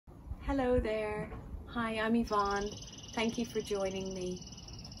Hello there. Hi, I'm Yvonne. Thank you for joining me.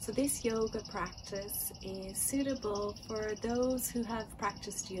 So this yoga practice is suitable for those who have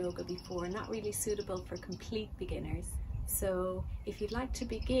practiced yoga before, not really suitable for complete beginners. So if you'd like to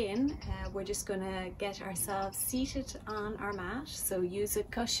begin, we're just going to get ourselves seated on our mat. So use a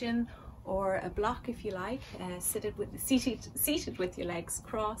cushion or a block if you like, seated with your legs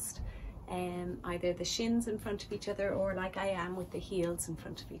crossed, either the shins in front of each other or like I am with the heels in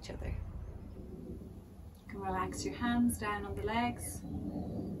front of each other. You can relax your hands down on the legs.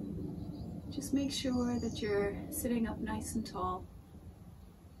 Just make sure that you're sitting up nice and tall.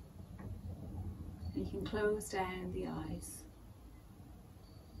 You can close down the eyes.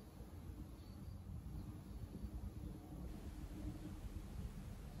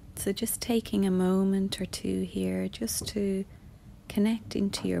 So just taking a moment or two here just to connect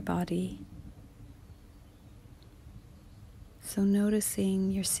into your body. So noticing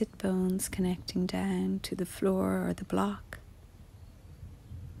your sit bones connecting down to the floor or the block.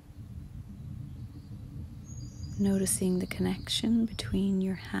 Noticing the connection between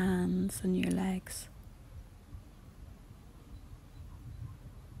your hands and your legs.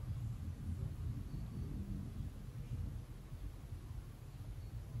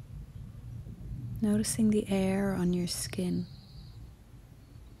 Noticing the air on your skin.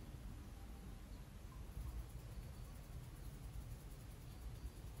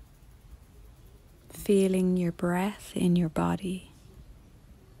 Feeling your breath in your body.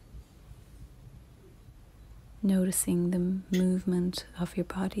 Noticing the movement of your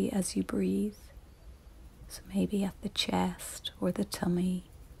body as you breathe. So maybe at the chest or the tummy,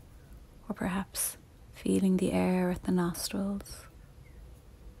 or perhaps feeling the air at the nostrils.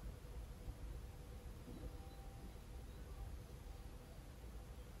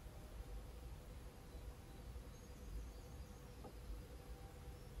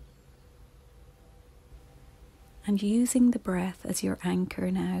 And using the breath as your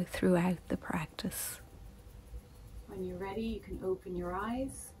anchor now throughout the practice. When you're ready, you can open your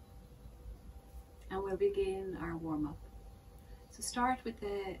eyes and we'll begin our warm-up. So start with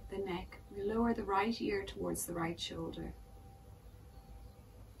the neck. We lower the right ear towards the right shoulder.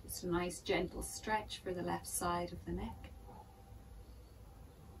 Just a nice gentle stretch for the left side of the neck.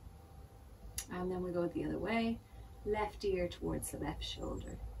 And then we go the other way, left ear towards the left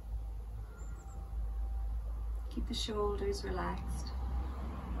shoulder. Keep the shoulders relaxed.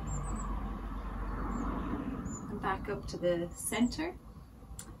 And back up to the center.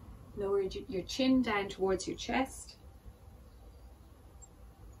 Lower your chin down towards your chest.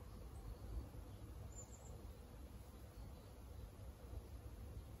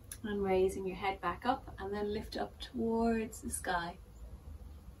 And raising your head back up and then lift up towards the sky.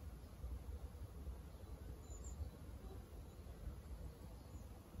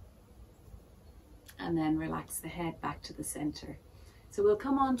 And then relax the head back to the center. So we'll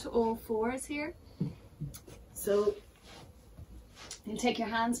come on to all fours here. So you'll take your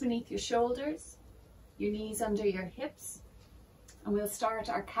hands beneath your shoulders, your knees under your hips, and we'll start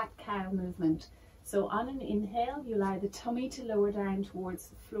our cat-cow movement. So on an inhale, you allow the tummy to lower down towards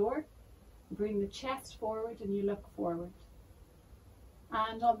the floor. Bring the chest forward and you look forward.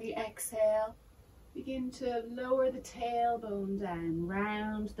 And on the exhale, begin to lower the tailbone down,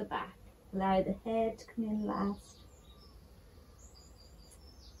 round the back. Allow the head to come in last.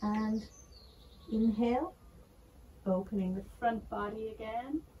 And inhale, opening the front body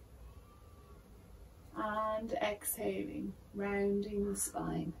again. And exhaling, rounding the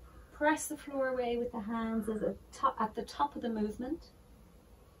spine. Press the floor away with the hands at the top of the movement.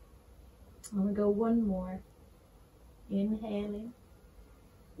 And we go one more. Inhaling.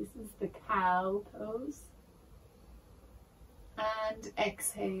 This is the cow pose. And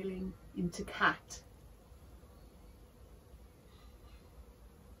exhaling into cat.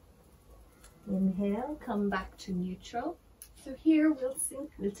 Inhale, come back to neutral. So here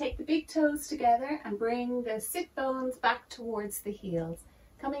we'll take the big toes together and bring the sit bones back towards the heels,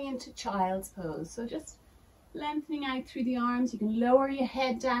 coming into child's pose. So just lengthening out through the arms. You can lower your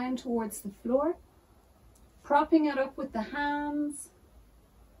head down towards the floor, propping it up with the hands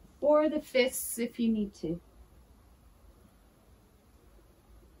or the fists if you need to.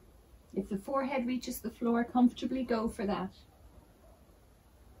 If the forehead reaches the floor comfortably, go for that.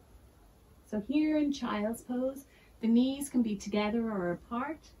 So here in child's pose, the knees can be together or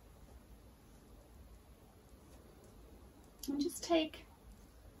apart. And just take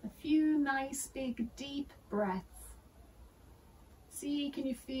a few nice, big, deep breaths. See, can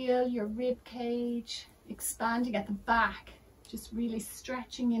you feel your rib cage expanding at the back, just really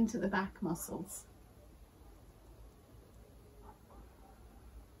stretching into the back muscles.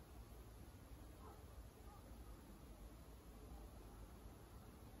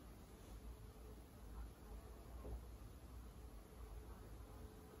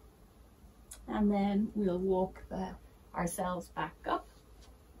 And then we'll walk ourselves back up.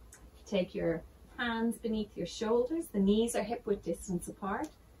 Take your hands beneath your shoulders. The knees are hip-width distance apart.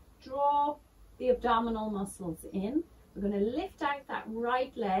 Draw the abdominal muscles in. We're going to lift out that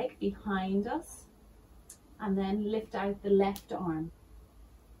right leg behind us and then lift out the left arm.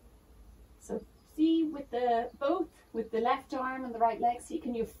 So see both with the left arm and the right leg, see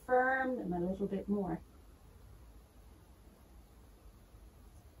can you firm them a little bit more.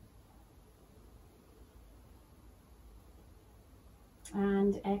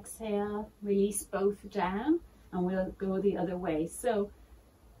 And exhale, release both down, and we'll go the other way. So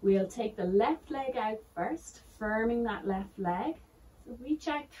we'll take the left leg out first, firming that left leg. So reach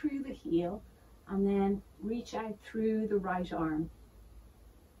out through the heel and then reach out through the right arm.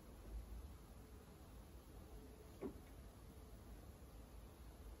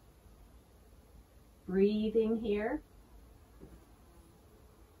 Breathing here.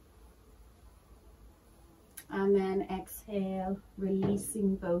 And then exhale,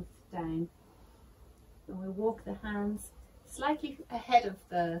 releasing both down. So we'll walk the hands slightly ahead of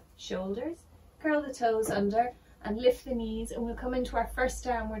the shoulders, curl the toes under and lift the knees, and we'll come into our first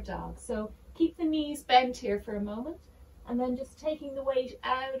downward dog. So keep the knees bent here for a moment and then just taking the weight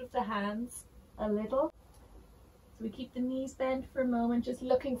out of the hands a little. So we keep the knees bent for a moment, just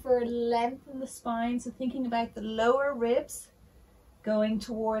looking for length in the spine. So thinking about the lower ribs going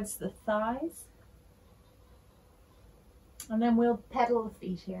towards the thighs. And then we'll pedal the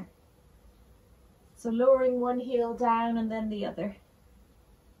feet here. So lowering one heel down and then the other.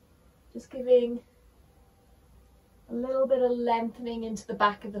 Just giving a little bit of lengthening into the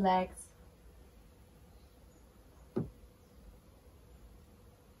back of the legs.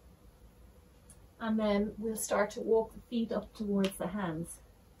 And then we'll start to walk the feet up towards the hands.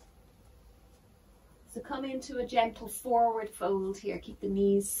 So come into a gentle forward fold here. Keep the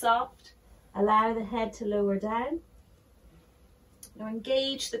knees soft. Allow the head to lower down. Now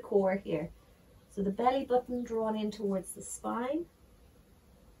engage the core here. So the belly button drawn in towards the spine.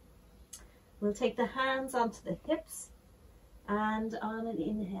 We'll take the hands onto the hips, and on an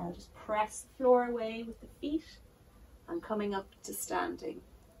inhale, just press the floor away with the feet and coming up to standing.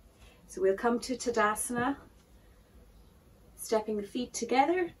 So we'll come to Tadasana, stepping the feet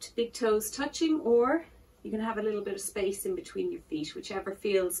together, big toes touching, or you can have a little bit of space in between your feet, whichever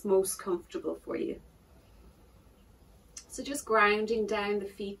feels most comfortable for you. So just grounding down the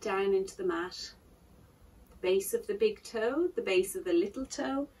feet down into the mat. The base of the big toe, the base of the little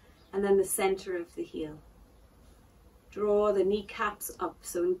toe, and then the center of the heel. Draw the kneecaps up,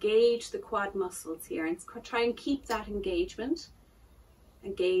 so engage the quad muscles here and try and keep that engagement.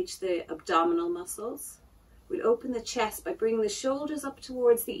 Engage the abdominal muscles. We'll open the chest by bringing the shoulders up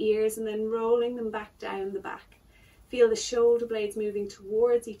towards the ears and then rolling them back down the back. Feel the shoulder blades moving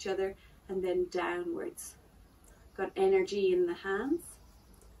towards each other and then downwards. Got energy in the hands.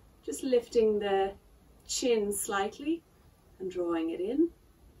 Just lifting the chin slightly and drawing it in.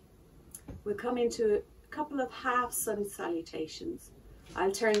 We'll come into a couple of half sun salutations.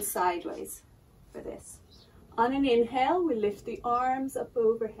 I'll turn sideways for this. On an inhale, we'll lift the arms up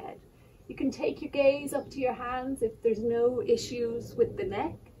overhead. You can take your gaze up to your hands if there's no issues with the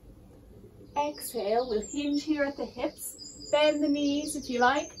neck. Exhale, we'll hinge here at the hips. Bend the knees if you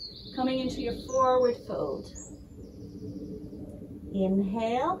like, coming into your forward fold.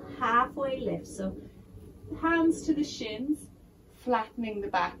 Inhale, halfway lift. So hands to the shins, flattening the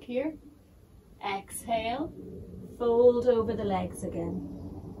back here. Exhale, fold over the legs again.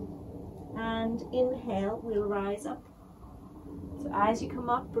 And inhale, we'll rise up. So as you come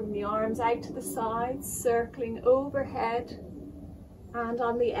up, bring the arms out to the sides, circling overhead. And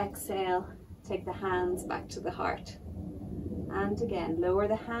on the exhale, take the hands back to the heart. And again, lower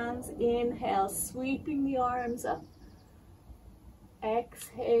the hands. Inhale, sweeping the arms up.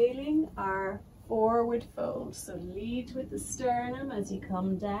 Exhaling our forward fold. So lead with the sternum as you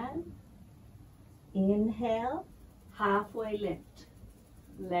come down. Inhale, halfway lift.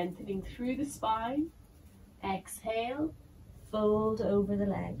 Lengthening through the spine. Exhale, fold over the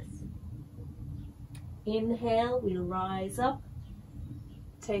legs. Inhale, we'll rise up.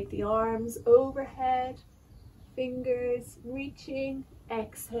 Take the arms overhead, fingers reaching,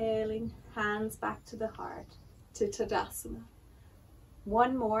 exhaling, hands back to the heart, to Tadasana.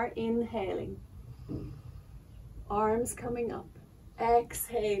 One more, inhaling, arms coming up,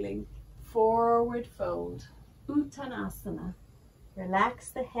 exhaling, forward fold, Uttanasana. Relax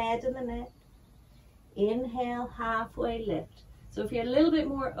the head and the neck. Inhale, halfway lift. So if you're a little bit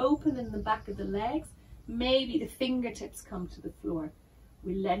more open in the back of the legs, maybe the fingertips come to the floor.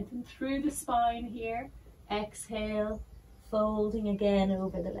 We lengthen through the spine here. Exhale, folding again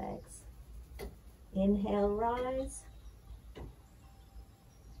over the legs. Inhale, rise.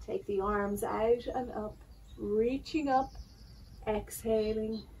 Take the arms out and up, reaching up.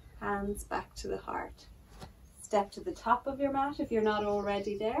 Exhaling, hands back to the heart. Step to the top of your mat if you're not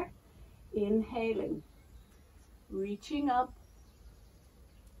already there. Inhaling, reaching up.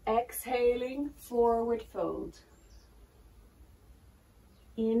 Exhaling, forward fold.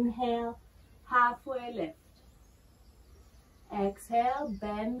 Inhale, halfway lift. Exhale,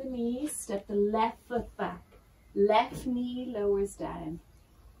 bend the knees, step the left foot back. Left knee lowers down.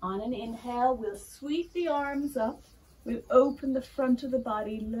 On an inhale, we'll sweep the arms up. We'll open the front of the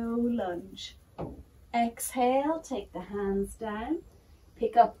body, low lunge. Exhale, take the hands down.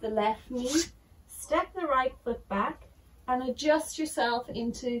 Pick up the left knee, step the right foot back, and adjust yourself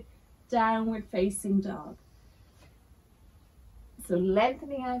into downward facing dog. So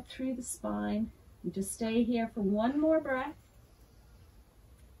lengthening out through the spine. You just stay here for one more breath.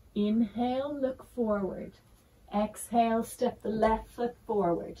 Inhale, look forward. Exhale, step the left foot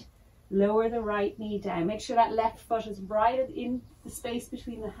forward. Lower the right knee down. Make sure that left foot is right in the space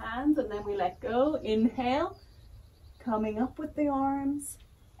between the hands, and then we let go. Inhale, coming up with the arms.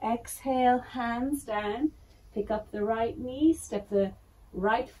 Exhale, hands down. Pick up the right knee, step the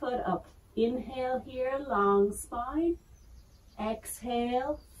right foot up. Inhale here, long spine.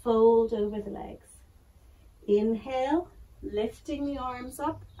 Exhale, fold over the legs. Inhale, lifting the arms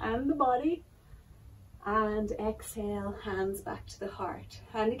up and the body. And exhale, hands back to the heart.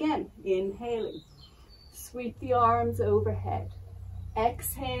 And again, inhaling. Sweep the arms overhead.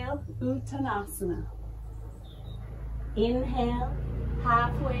 Exhale, Uttanasana. Inhale,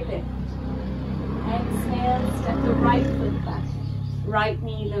 halfway lift. Exhale, step the right foot back. Right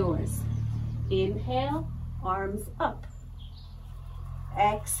knee lowers. Inhale, arms up.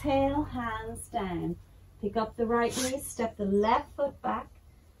 Exhale, hands down. Pick up the right knee, step the left foot back.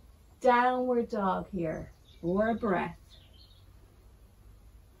 Downward dog here for a breath.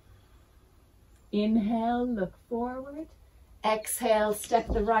 Inhale, look forward. Exhale, step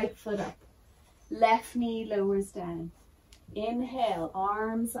the right foot up. Left knee lowers down. Inhale,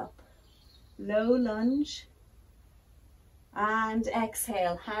 arms up. Low lunge. And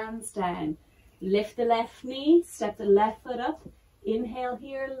exhale, hands down. Lift the left knee, step the left foot up. Inhale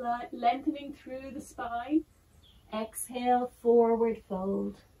here, lengthening through the spine. Exhale, forward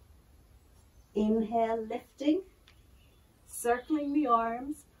fold. Inhale, lifting, circling the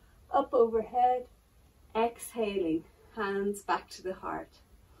arms up overhead. Exhaling, hands back to the heart.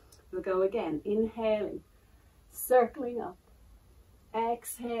 We'll go again. Inhaling, circling up.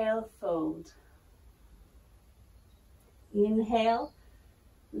 Exhale, fold. Inhale,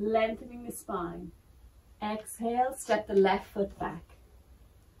 lengthening the spine. Exhale, step the left foot back.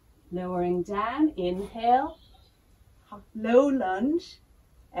 Lowering down, inhale, low lunge.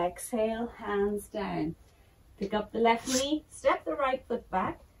 Exhale, hands down. Pick up the left knee, step the right foot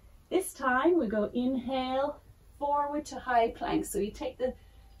back. This time we go inhale, forward to high plank. So you take the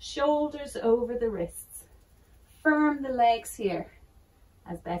shoulders over the wrists. Firm the legs here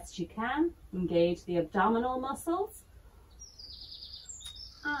as best you can. Engage the abdominal muscles.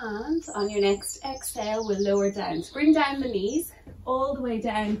 And on your next exhale, we'll lower down. So bring down the knees all the way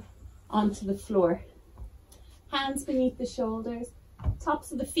down onto the floor. Hands beneath the shoulders,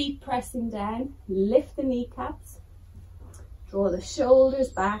 tops of the feet pressing down. Lift the kneecaps. Draw the shoulders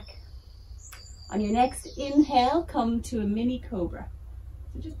back. On your next inhale, come to a mini cobra.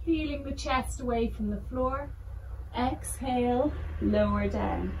 So just feeling the chest away from the floor. Exhale, lower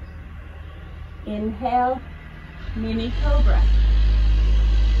down. Inhale, mini cobra.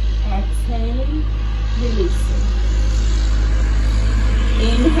 Exhaling, releasing.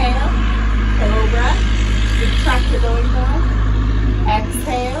 Inhale, cobra. Big tractor going down.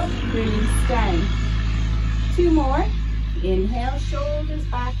 Exhale, release down. Two more. Inhale, shoulders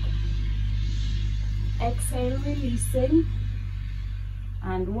back. Exhale, releasing.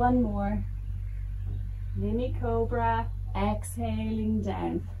 And one more. Mini cobra. Exhaling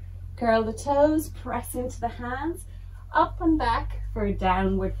down. Curl the toes, press into the hands. Up and back for a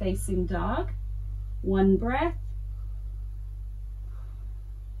downward facing dog. One breath.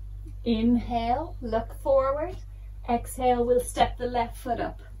 Inhale, look forward. Exhale, we'll step the left foot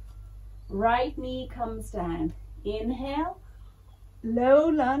up. Right knee comes down. Inhale, low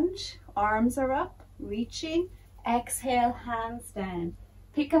lunge, arms are up, reaching. Exhale, hands down.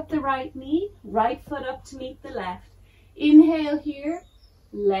 Pick up the right knee, right foot up to meet the left. Inhale here,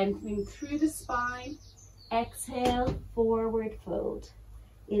 lengthening through the spine. Exhale, forward fold.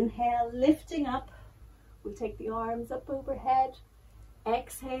 Inhale, lifting up. We'll take the arms up overhead.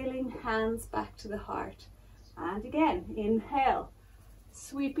 Exhaling, hands back to the heart. And again, inhale,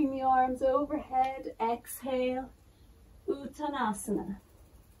 Sweeping the arms overhead, exhale, Uttanasana.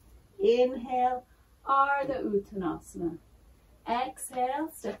 Inhale, Ardha Uttanasana. Exhale,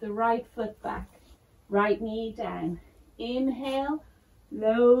 step the right foot back, right knee down. Inhale,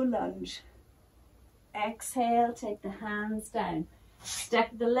 low lunge. Exhale, take the hands down. Step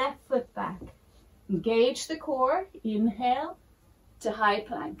the left foot back. Engage the core. Inhale to high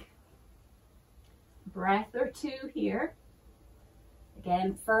plank. Breath or two here.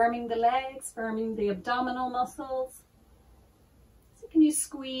 Again, firming the legs, firming the abdominal muscles. So can you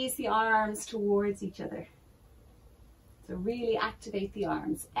squeeze the arms towards each other? So really activate the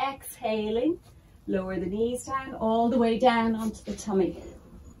arms. Exhaling, lower the knees down, all the way down onto the tummy.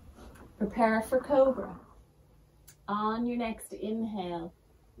 Prepare for Cobra. On your next inhale,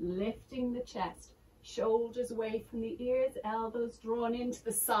 lifting the chest, shoulders away from the ears, elbows drawn into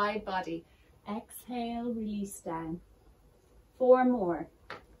the side body. Exhale, release down. 4 more.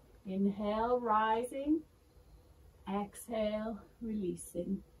 Inhale, rising. Exhale,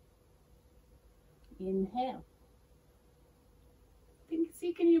 releasing. Inhale.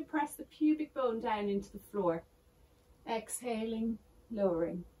 See, can you press the pubic bone down into the floor? Exhaling,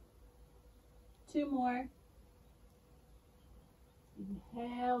 lowering. 2 more.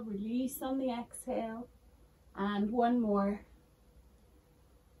 Inhale, release on the exhale. And 1 more.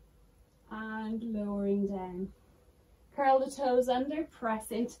 And lowering down. Curl the toes under,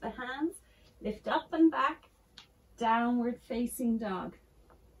 press into the hands. Lift up and back. Downward facing dog.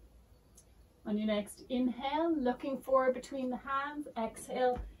 On your next inhale, looking forward between the hands.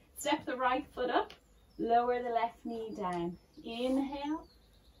 Exhale, step the right foot up. Lower the left knee down. Inhale,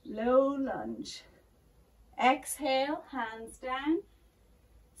 low lunge. Exhale, hands down.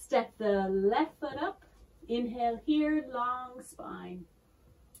 Step the left foot up. Inhale here, long spine.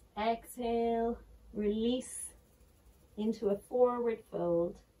 Exhale, release into a forward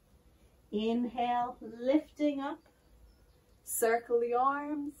fold. Inhale, lifting up. Circle the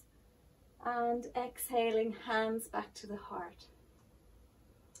arms. And exhaling, hands back to the heart.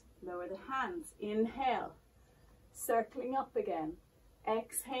 Lower the hands. Inhale, circling up again.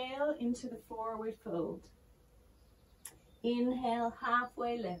 Exhale into the forward fold. Inhale,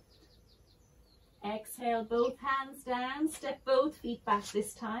 halfway lift. Exhale, both hands down. Step both feet back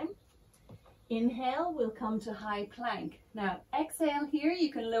this time. Inhale, we'll come to high plank. Now, exhale here,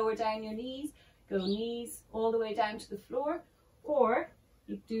 you can lower down your knees. Go knees all the way down to the floor. Or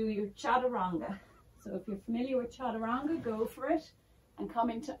you do your chaturanga. So if you're familiar with chaturanga, go for it and come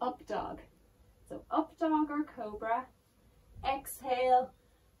into up dog. So up dog or cobra. Exhale,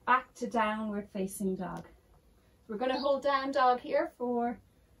 back to downward facing dog. We're going to hold down dog here for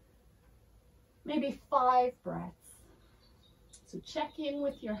maybe 5 breaths. So check in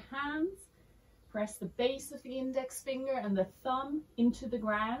with your hands. Press the base of the index finger and the thumb into the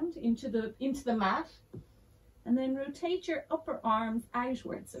ground, into the mat. And then rotate your upper arms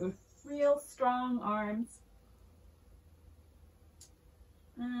outwards, so real strong arms.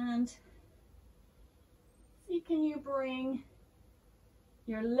 And see, can you bring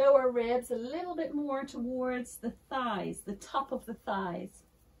your lower ribs a little bit more towards the thighs, the top of the thighs.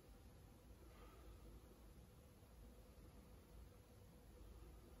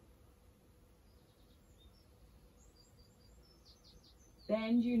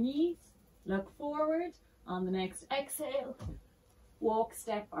 Bend your knees, look forward. On the next exhale, walk,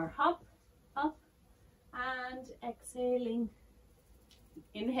 step or hop, up, and exhaling.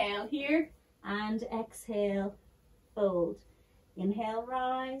 Inhale here, and exhale, fold. Inhale,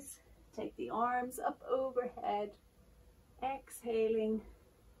 rise, take the arms up overhead, exhaling,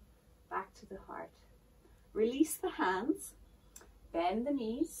 back to the heart. Release the hands, bend the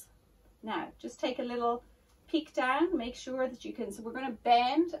knees. Now, just take a little peek down, make sure that you can, so we're going to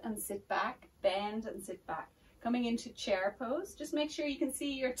bend and sit back, bend and sit back. Coming into chair pose, just make sure you can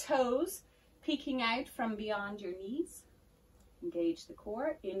see your toes peeking out from beyond your knees. Engage the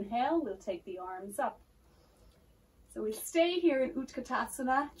core. Inhale, we'll take the arms up. So we'll stay here in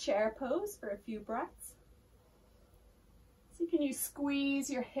Utkatasana, chair pose, for a few breaths. So can you squeeze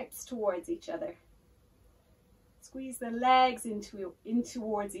your hips towards each other? Squeeze the legs in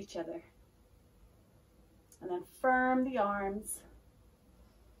towards each other. And then firm the arms.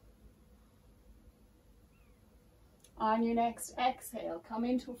 On your next exhale, come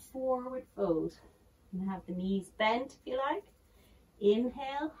into a forward fold. And have the knees bent if you like.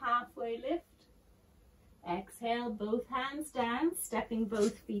 Inhale, halfway lift. Exhale, both hands down, stepping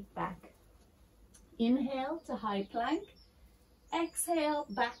both feet back. Inhale to high plank. Exhale,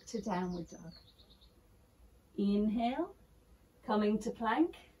 back to downward dog. Inhale, coming to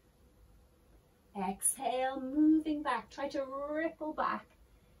plank. Exhale, moving back. Try to ripple back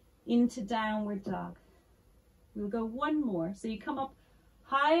into downward dog. We'll go one more. So you come up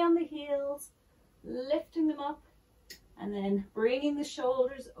high on the heels, lifting them up, and then bringing the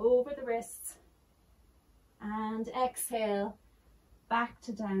shoulders over the wrists. And exhale, back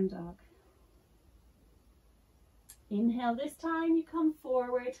to down dog. Inhale this time, you come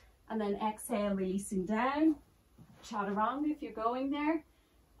forward, and then exhale, releasing down. Chaturanga if you're going there.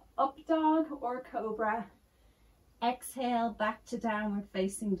 Up dog or cobra. Exhale, back to downward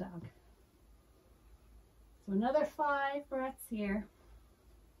facing dog. So another 5 breaths here.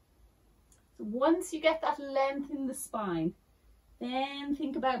 So once you get that length in the spine, then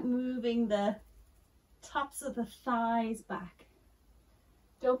think about moving the tops of the thighs back.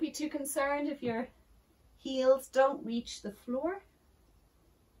 Don't be too concerned if your heels don't reach the floor.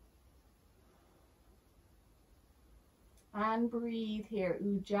 And breathe here,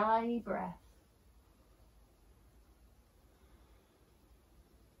 Ujjayi breath.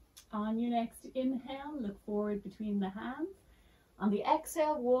 On your next inhale, look forward between the hands. On the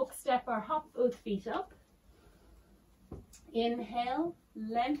exhale, walk, step or hop both feet up. Inhale,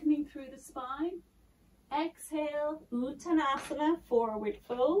 lengthening through the spine. Exhale, Uttanasana, forward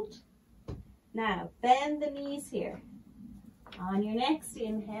fold. Now, bend the knees here. On your next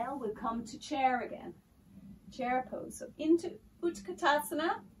inhale, we'll come to chair again. Chair pose. So into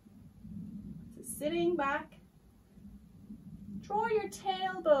Utkatasana. So sitting back. Draw your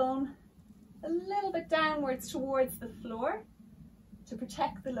tailbone a little bit downwards towards the floor to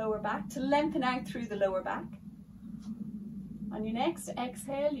protect the lower back, to lengthen out through the lower back. On your next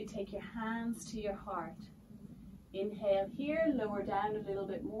exhale, you take your hands to your heart. Inhale here, lower down a little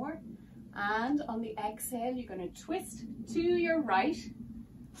bit more. And on the exhale, you're going to twist to your right.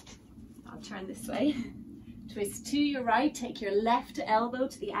 I'll turn this way. Twist to your right, take your left elbow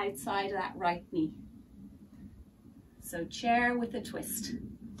to the outside of that right knee. So chair with a twist.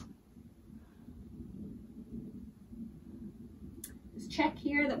 Just check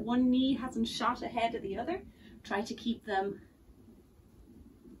here that one knee hasn't shot ahead of the other. Try to keep them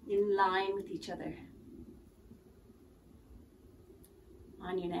in line with each other.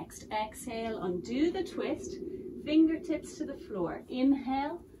 On your next exhale, undo the twist, fingertips to the floor.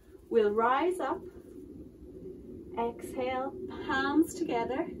 Inhale, we'll rise up. Exhale, palms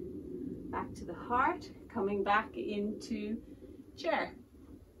together, back to the heart, coming back into chair.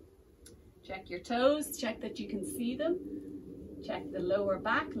 Check your toes, check that you can see them. Check the lower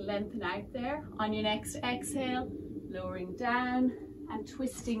back, lengthen out there. On your next exhale, lowering down and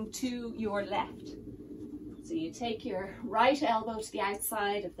twisting to your left. So you take your right elbow to the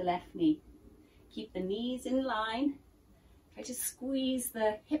outside of the left knee. Keep the knees in line. Try to squeeze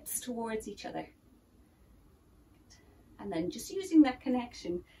the hips towards each other. And then just using that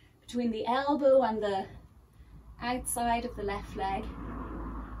connection between the elbow and the outside of the left leg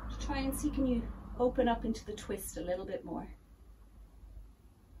to try and see, can you open up into the twist a little bit more.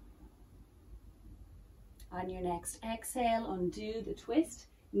 On your next exhale, undo the twist.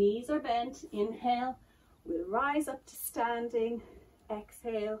 Knees are bent. Inhale, we'll rise up to standing.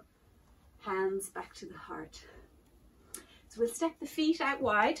 Exhale, hands back to the heart. So we'll step the feet out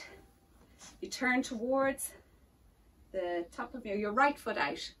wide. You turn towards the top of your right foot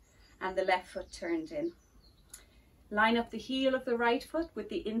out and the left foot turned in. Line up the heel of the right foot with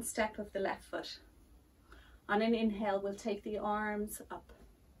the instep of the left foot. On an inhale, we'll take the arms up.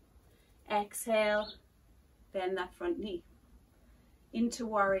 Exhale, bend that front knee into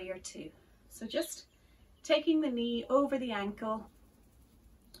warrior two. So just taking the knee over the ankle,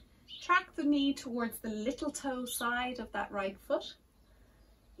 track the knee towards the little toe side of that right foot.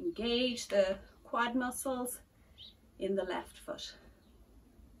 Engage the quad muscles in the left foot.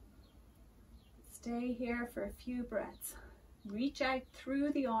 Stay here for a few breaths. Reach out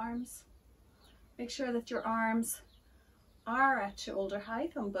through the arms. Make sure that your arms are at shoulder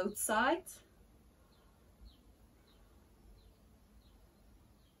height on both sides.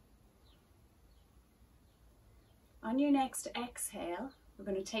 On your next exhale, we're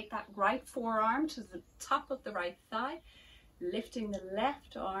going to take that right forearm to the top of the right thigh, lifting the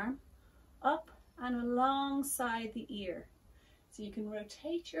left arm up and alongside the ear. So you can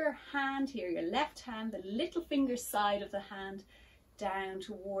rotate your hand here, your left hand, the little finger side of the hand down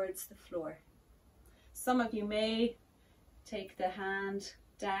towards the floor. Some of you may take the hand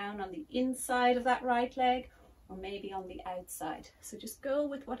down on the inside of that right leg or maybe on the outside. So just go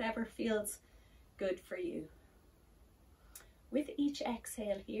with whatever feels good for you. With each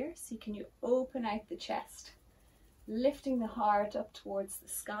exhale here, see, can you open out the chest, lifting the heart up towards the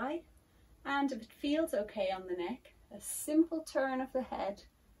sky. And if it feels okay on the neck, a simple turn of the head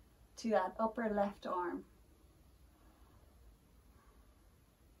to that upper left arm.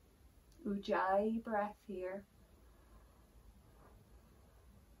 Ujjayi breath here.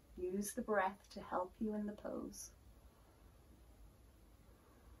 Use the breath to help you in the pose.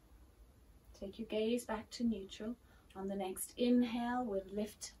 Take your gaze back to neutral. On the next inhale, we'll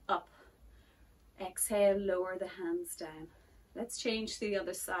lift up. Exhale, lower the hands down. Let's change to the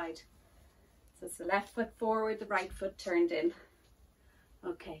other side. So it's the left foot forward, the right foot turned in.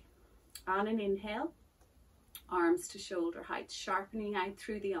 Okay, on an inhale, arms to shoulder height, sharpening out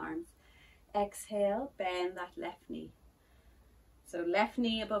through the arms. Exhale, bend that left knee. So left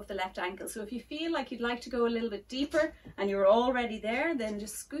knee above the left ankle. So if you feel like you'd like to go a little bit deeper and you're already there, then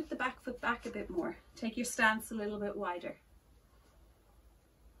just scoot the back foot back a bit more. Take your stance a little bit wider.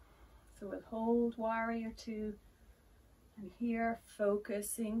 So we'll hold warrior two, and here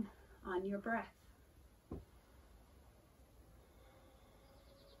focusing on your breath.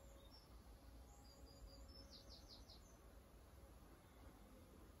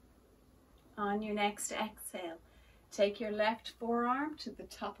 On your next exhale, take your left forearm to the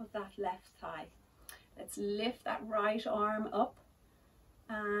top of that left thigh. Let's lift that right arm up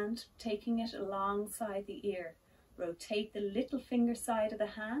and taking it alongside the ear. Rotate the little finger side of the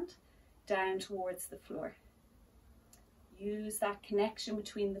hand down towards the floor. Use that connection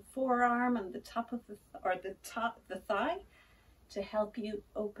between the forearm and the top of the thigh to help you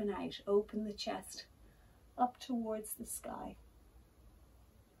open out, open the chest up towards the sky.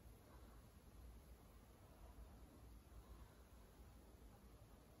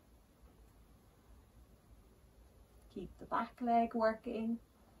 Keep the back leg working.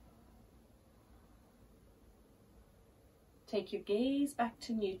 Take your gaze back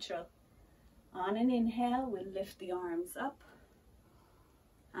to neutral. On an inhale, we'll lift the arms up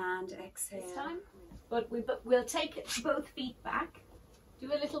and exhale. This time, but we'll take both feet back.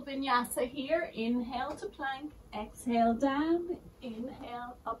 Do a little vinyasa here. Inhale to plank, exhale down,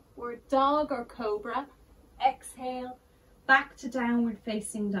 inhale upward dog or cobra, exhale back to downward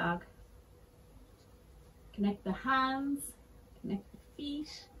facing dog. Connect the hands, connect the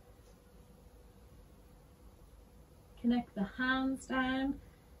feet, connect the hands down,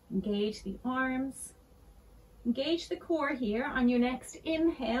 engage the arms, engage the core here. On your next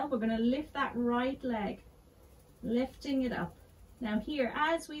inhale, we're going to lift that right leg, lifting it up. Now here,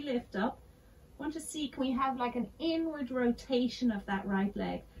 as we lift up, I want to see, can we have like an inward rotation of that right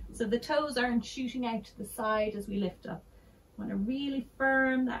leg? So the toes aren't shooting out to the side as we lift up. I want to really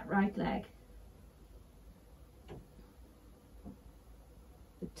firm that right leg.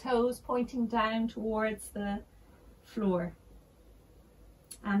 The toes pointing down towards the floor.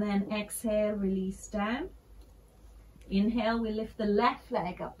 And then exhale, release down. Inhale, we lift the left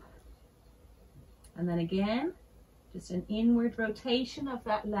leg up. And then again, just an inward rotation of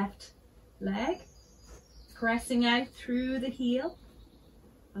that left leg, pressing out through the heel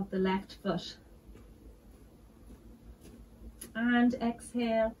of the left foot. And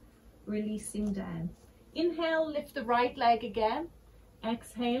exhale, releasing down. Inhale, lift the right leg again.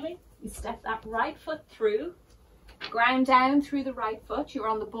 Exhaling, you step that right foot through, ground down through the right foot. You're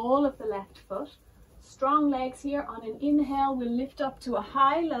on the ball of the left foot. Strong legs here. On an inhale, we'll lift up to a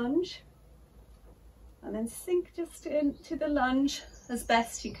high lunge and then sink just into the lunge as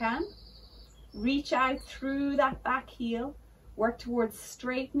best you can. Reach out through that back heel. Work towards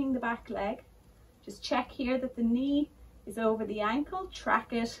straightening the back leg. Just check here that the knee is over the ankle.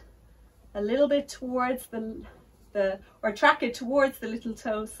 Track it a little bit towards track it towards the little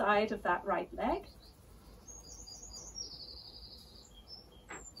toe side of that right leg.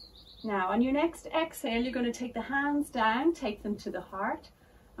 Now on your next exhale, you're going to take the hands down, take them to the heart,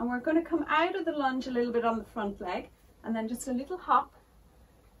 and we're going to come out of the lunge a little bit on the front leg, and then just a little hop.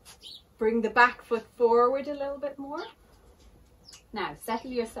 Bring the back foot forward a little bit more. Now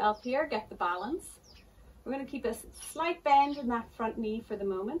settle yourself here, get the balance. We're going to keep a slight bend in that front knee for the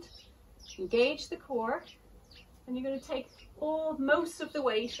moment. Engage the core. And you're going to take most of the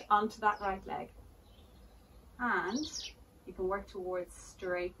weight onto that right leg. And you can work towards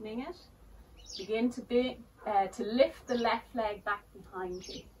straightening it. Begin to lift the left leg back behind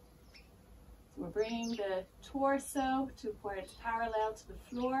you. So we're bringing the torso to where it's parallel to the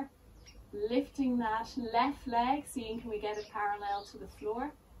floor. Lifting that left leg, seeing can we get it parallel to the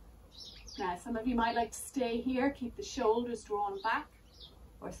floor. Now some of you might like to stay here, keep the shoulders drawn back.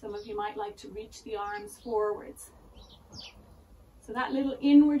 Or some of you might like to reach the arms forwards. So that little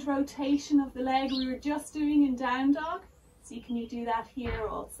inward rotation of the leg we were just doing in down dog, see can you do that here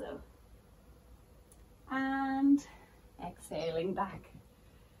also. And exhaling back.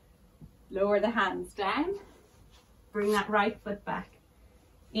 Lower the hands down, bring that right foot back.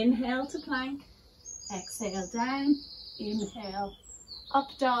 Inhale to plank, exhale down, inhale up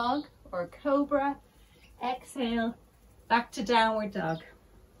dog or cobra, exhale back to downward dog.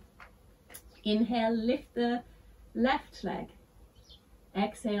 Inhale, lift the left leg,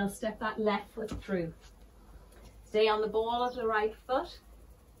 exhale, step that left foot through. Stay on the ball of the right foot,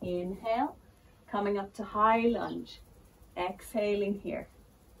 inhale, coming up to high lunge, exhaling here.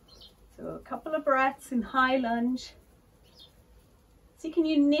 So a couple of breaths in high lunge. See, can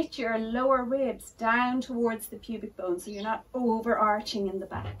you knit your lower ribs down towards the pubic bone so you're not overarching in the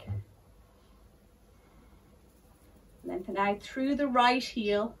back. Lengthen out through the right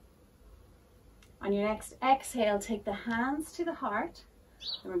heel. On your next exhale, take the hands to the heart.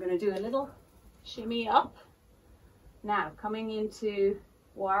 And we're going to do a little shimmy up. Now, coming into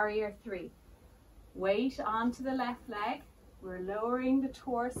warrior 3. Weight onto the left leg. We're lowering the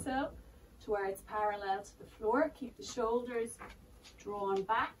torso to where it's parallel to the floor. Keep the shoulders drawn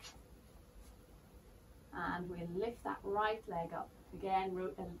back. And we'll lift that right leg up. Again,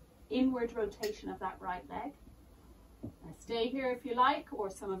 an inward rotation of that right leg. Now stay here if you like, or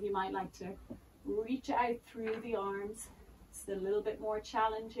some of you might like to reach out through the arms. It's a little bit more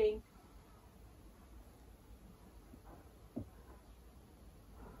challenging.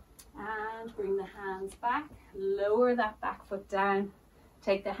 And bring the hands back, lower that back foot down.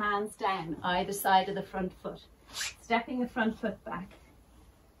 Take the hands down either side of the front foot, stepping the front foot back.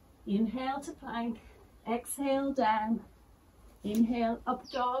 Inhale to plank, exhale down. Inhale up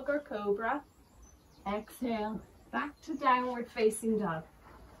dog or cobra. Exhale back to downward facing dog.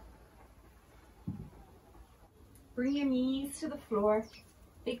 Bring your knees to the floor,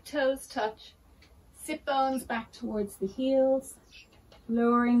 big toes touch, sit bones back towards the heels,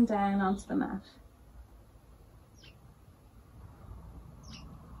 lowering down onto the mat.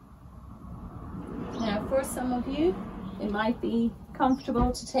 Now for some of you, it might be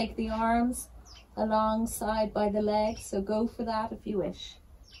comfortable to take the arms alongside by the legs, so go for that if you wish.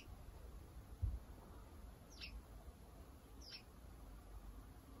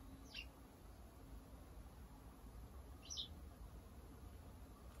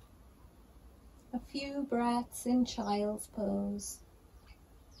 A few breaths in child's pose.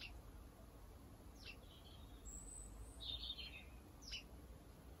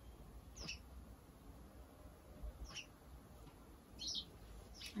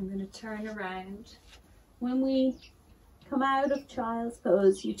 I'm going to turn around. When we come out of child's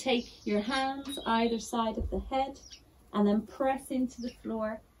pose, you take your hands either side of the head and then press into the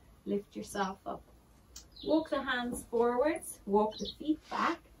floor, lift yourself up. Walk the hands forwards, walk the feet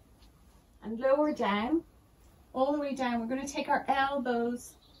back and lower down, all the way down. We're going to take our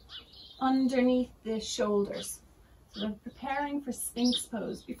elbows underneath the shoulders. So we're preparing for Sphinx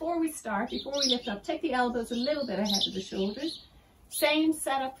pose. Before we lift up, take the elbows a little bit ahead of the shoulders. Same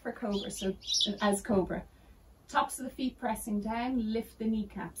setup for cobra, so as cobra. Tops of the feet pressing down, lift the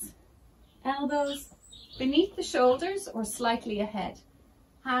kneecaps. Elbows beneath the shoulders or slightly ahead.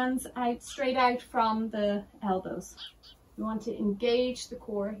 Hands out, straight out from the elbows. You want to engage the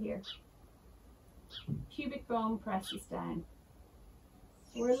core here. Pubic bone presses down.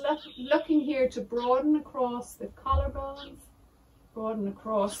 We're looking here to broaden across the collarbones, broaden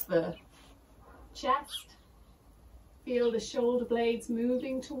across the chest. Feel the shoulder blades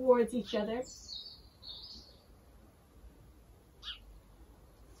moving towards each other.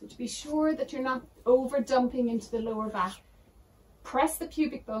 So to be sure that you're not over dumping into the lower back, press the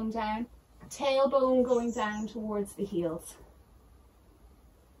pubic bone down, tailbone going down towards the heels.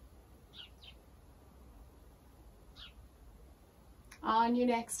 On your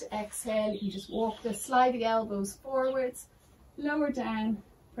next exhale, you can just slide the elbows forwards, lower down,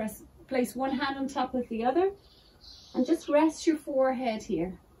 place one hand on top of the other, and just rest your forehead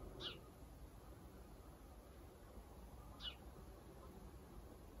here.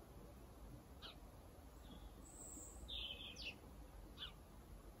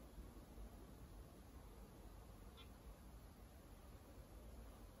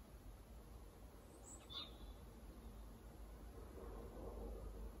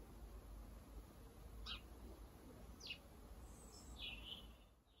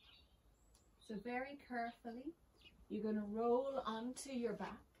 So very carefully, you're going to roll onto your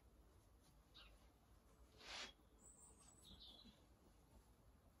back.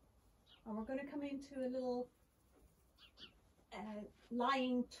 And we're going to come into a little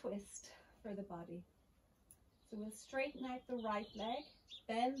lying twist for the body. So we'll straighten out the right leg,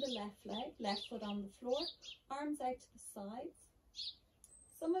 bend the left leg, left foot on the floor, arms out to the sides.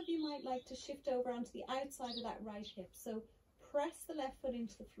 Some of you might like to shift over onto the outside of that right hip. So press the left foot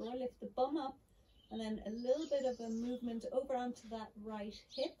into the floor, lift the bum up, And then a little bit of a movement over onto that right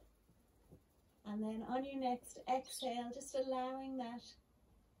hip. And then on your next exhale, just allowing that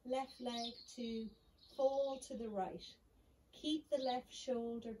left leg to fall to the right. Keep the left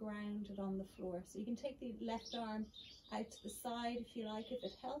shoulder grounded on the floor. So you can take the left arm out to the side if you like, if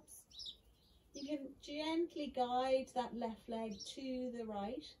it helps. You can gently guide that left leg to the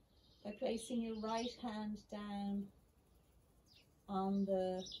right by placing your right hand down on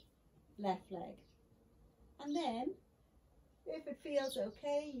the left leg. And then, if it feels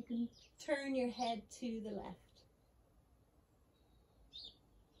okay, you can turn your head to the left.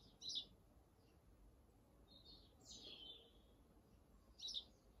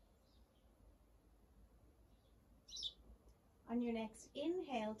 On your next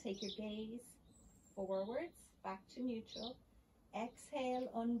inhale, take your gaze forwards, back to neutral.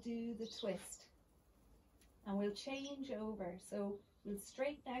 Exhale, undo the twist. And we'll change over. So we'll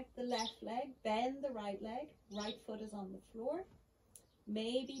straighten out the left leg, bend the right leg, right foot is on the floor.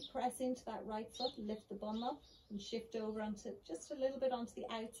 Maybe press into that right foot, lift the bum up and shift over onto just a little bit onto the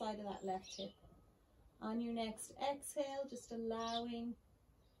outside of that left hip. On your next exhale, just allowing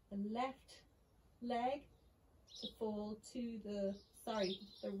the left leg to fall to the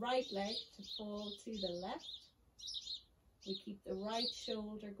right leg to fall to the left. We keep the right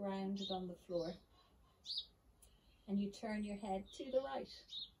shoulder grounded on the floor. And you turn your head to the right.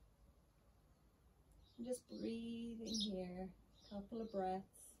 And just breathing here, a couple of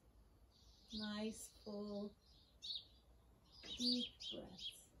breaths. Nice, full, deep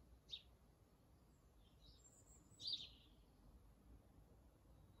breaths.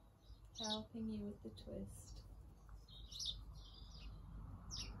 Helping you with the twist.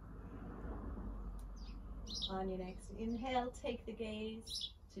 On your next inhale, take the gaze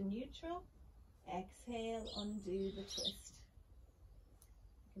to neutral. Exhale, undo the twist.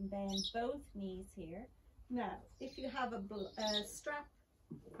 You can bend both knees here. Now, if you have a strap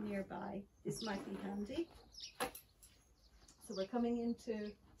nearby, this might be handy. So we're coming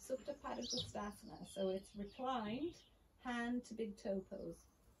into Supta Pada Gustasana. So it's reclined, hand to big toe pose.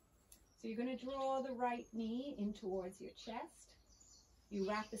 So you're going to draw the right knee in towards your chest. You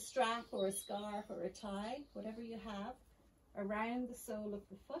wrap a strap or a scarf or a tie, whatever you have, around the sole of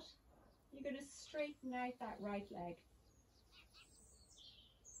the foot. You're going to straighten out that right leg.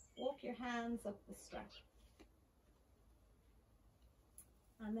 Walk your hands up the strap.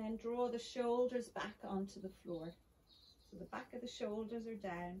 And then draw the shoulders back onto the floor. So the back of the shoulders are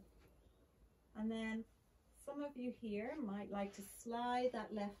down. And then some of you here might like to slide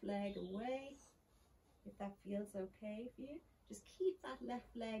that left leg away, if that feels okay for you. Just keep that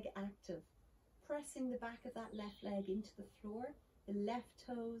left leg active, pressing the back of that left leg into the floor, the left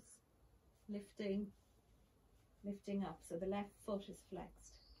toes lifting up, so the left foot is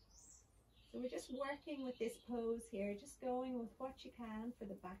flexed. So we're just working with this pose here, just going with what you can for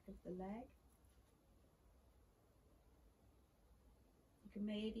the back of the leg. You can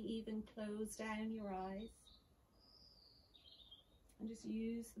maybe even close down your eyes and just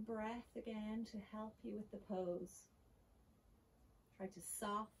use the breath again to help you with the pose. Try to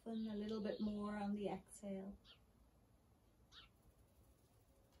soften a little bit more on the exhale.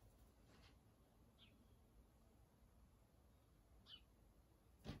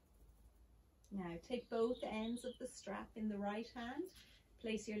 Now take both ends of the strap in the right hand.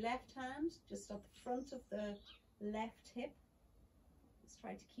 Place your left hand just at the front of the left hip. Just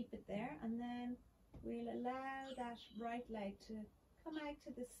try to keep it there, and then we'll allow that right leg to come out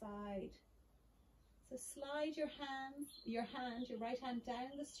to the side. So slide your right hand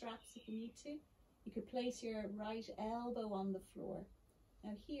down the straps if you need to. You could place your right elbow on the floor.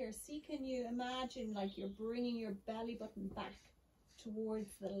 Now here, see, can you imagine like you're bringing your belly button back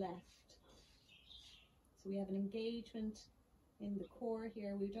towards the left? So we have an engagement in the core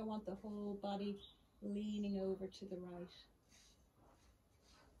here. We don't want the whole body leaning over to the right.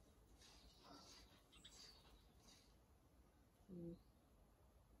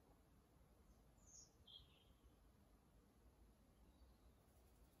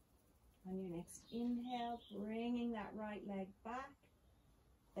 On your next inhale, bringing that right leg back,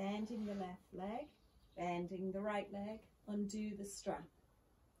 bending the left leg, bending the right leg, undo the strap.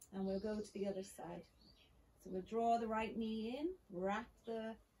 And we'll go to the other side. So we'll draw the right knee in, wrap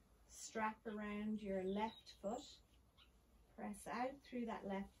the strap around your left foot, press out through that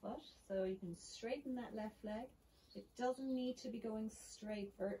left foot so you can straighten that left leg. It doesn't need to be going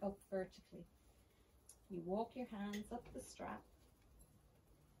straight up vertically. You walk your hands up the strap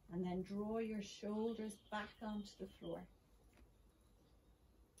and then draw your shoulders back onto the floor.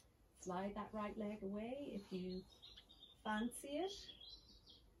 Slide that right leg away if you fancy it.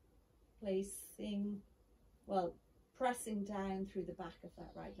 pressing down through the back of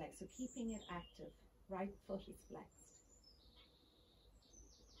that right leg. So keeping it active. Right foot is flexed.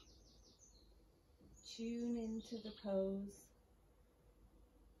 Tune into the pose.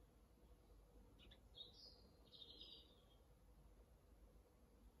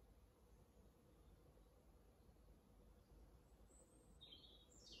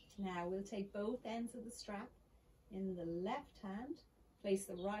 Now we'll take both ends of the strap in the left hand. Place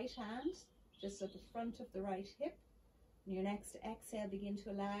the right hand just at the front of the right hip. On your next exhale, begin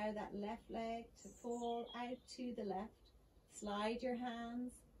to allow that left leg to fall out to the left. Slide your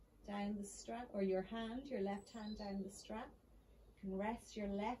hands down the strap, or your left hand down the strap. You can rest your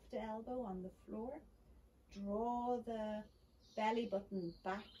left elbow on the floor. Draw the belly button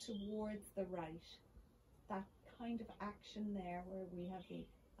back towards the right. That kind of action there where we have the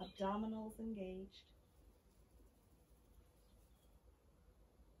abdominals engaged.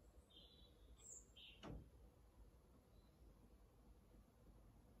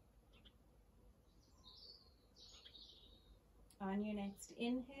 On your next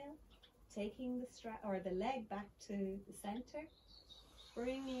inhale, taking the strap or the leg back to the center,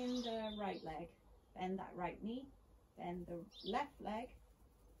 bring in the right leg, bend that right knee, bend the left leg,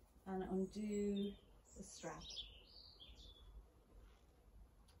 and undo the strap.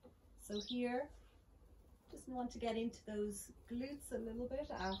 So here, just want to get into those glutes a little bit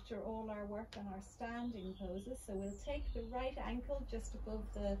after all our work on our standing poses. So we'll take the right ankle just above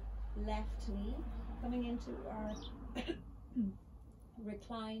the left knee, coming into our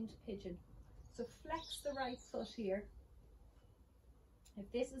reclined pigeon. So flex the right foot here. If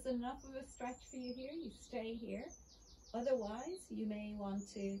this is enough of a stretch for you here, you stay here. Otherwise, you may want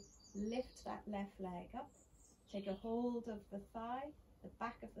to lift that left leg up. Take a hold of the thigh, the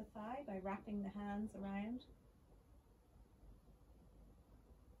back of the thigh, by wrapping the hands around.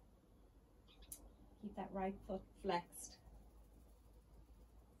 Keep that right foot flexed.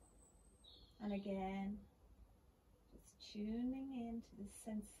 And again, just tuning into the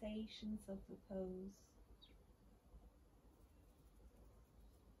sensations of the pose.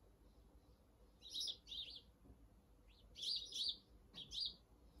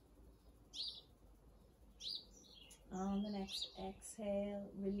 On the next exhale,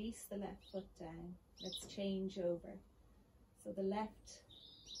 release the left foot down. Let's change over. So the left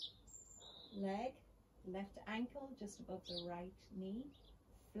leg, the left ankle just above the right knee.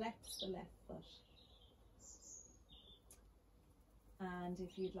 Flex the left foot. And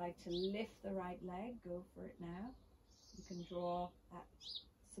if you'd like to lift the right leg, go for it now. You can draw that,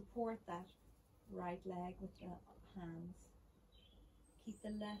 support that right leg with the hands. Keep the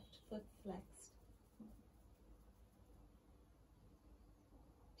left foot flexed.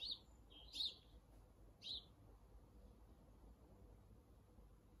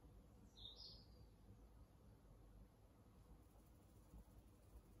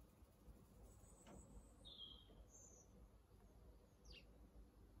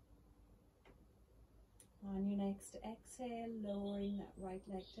 On your next exhale, lowering that right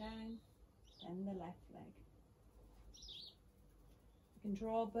leg down, then the left leg. You can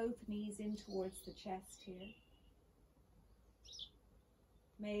draw both knees in towards the chest here.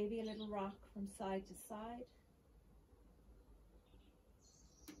 Maybe a little rock from side to side.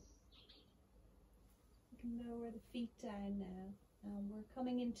 You can lower the feet down now. And we're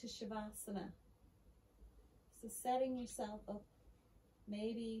coming into Savasana. So setting yourself up,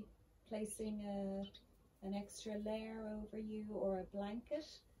 maybe placing an extra layer over you or a blanket.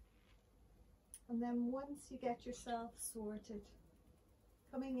 And then once you get yourself sorted,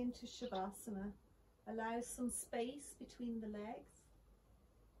 coming into Savasana, allow some space between the legs.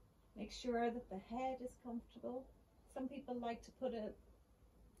 Make sure that the head is comfortable. Some people like to put a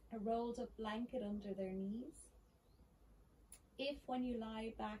rolled up blanket under their knees. If when you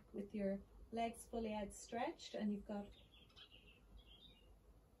lie back with your legs fully outstretched and you've got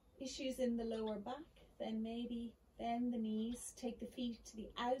issues in the lower back, then maybe bend the knees, take the feet to the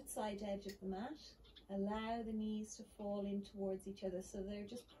outside edge of the mat, allow the knees to fall in towards each other so they're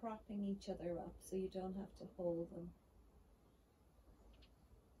just propping each other up so you don't have to hold them.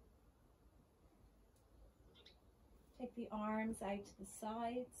 Take the arms out to the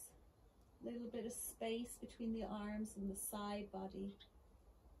sides, a little bit of space between the arms and the side body,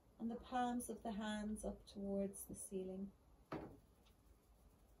 and the palms of the hands up towards the ceiling.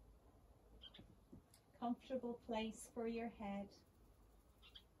 Comfortable place for your head,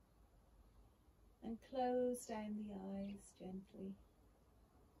 and close down the eyes gently.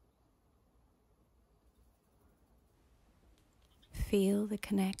 Feel the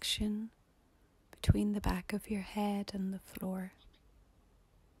connection between the back of your head and the floor.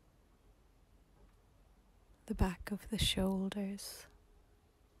 the back of the shoulders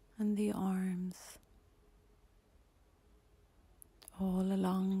and the arms, all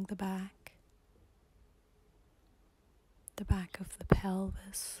along the back of the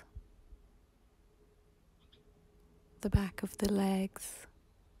pelvis, the back of the legs,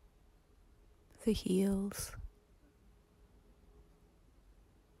 the heels,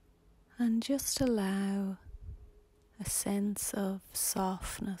 and just allow a sense of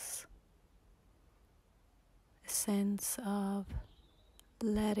softness, a sense of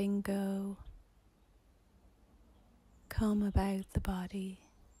letting go come about the body.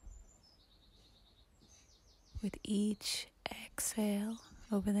 With each exhale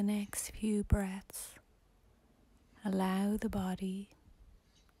over the next few breaths, allow the body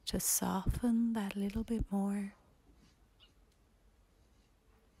to soften that little bit more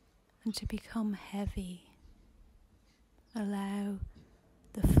and to become heavy. Allow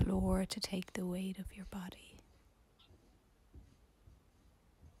the floor to take the weight of your body.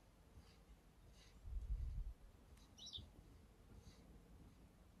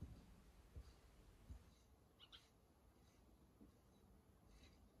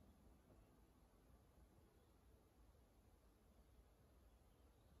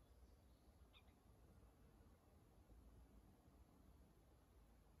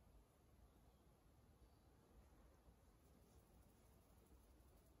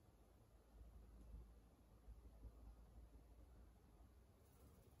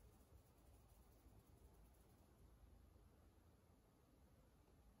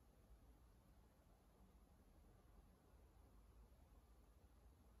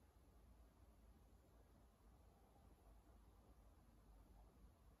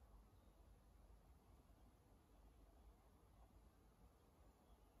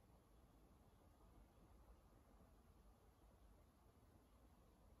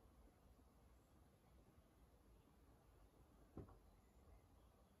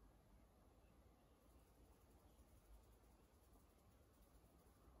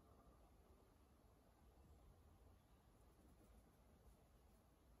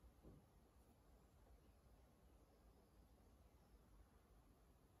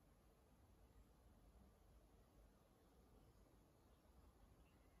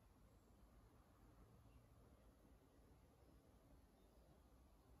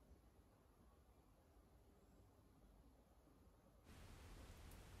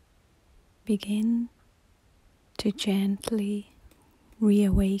 Begin to gently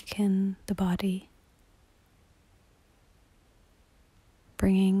reawaken the body,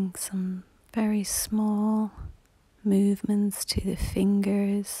 bringing some very small movements to the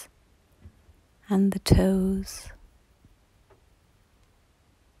fingers and the toes.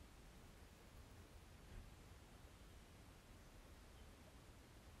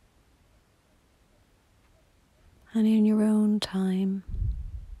 And in your own time,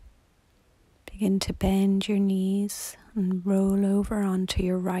 begin to bend your knees and roll over onto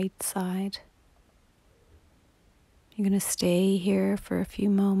your right side. You're going to stay here for a few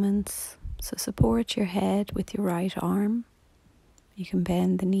moments, so support your head with your right arm. You can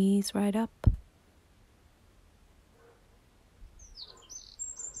bend the knees right up.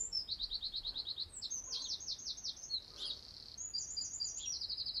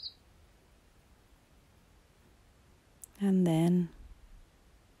 And then,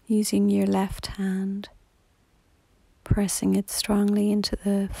 using your left hand, pressing it strongly into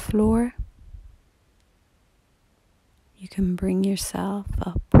the floor, you can bring yourself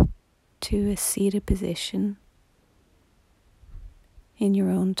up to a seated position in your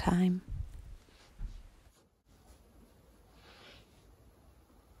own time.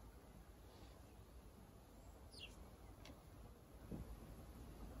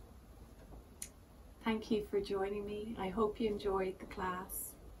 Thank you for joining me. I hope you enjoyed the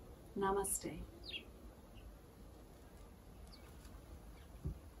class. Namaste.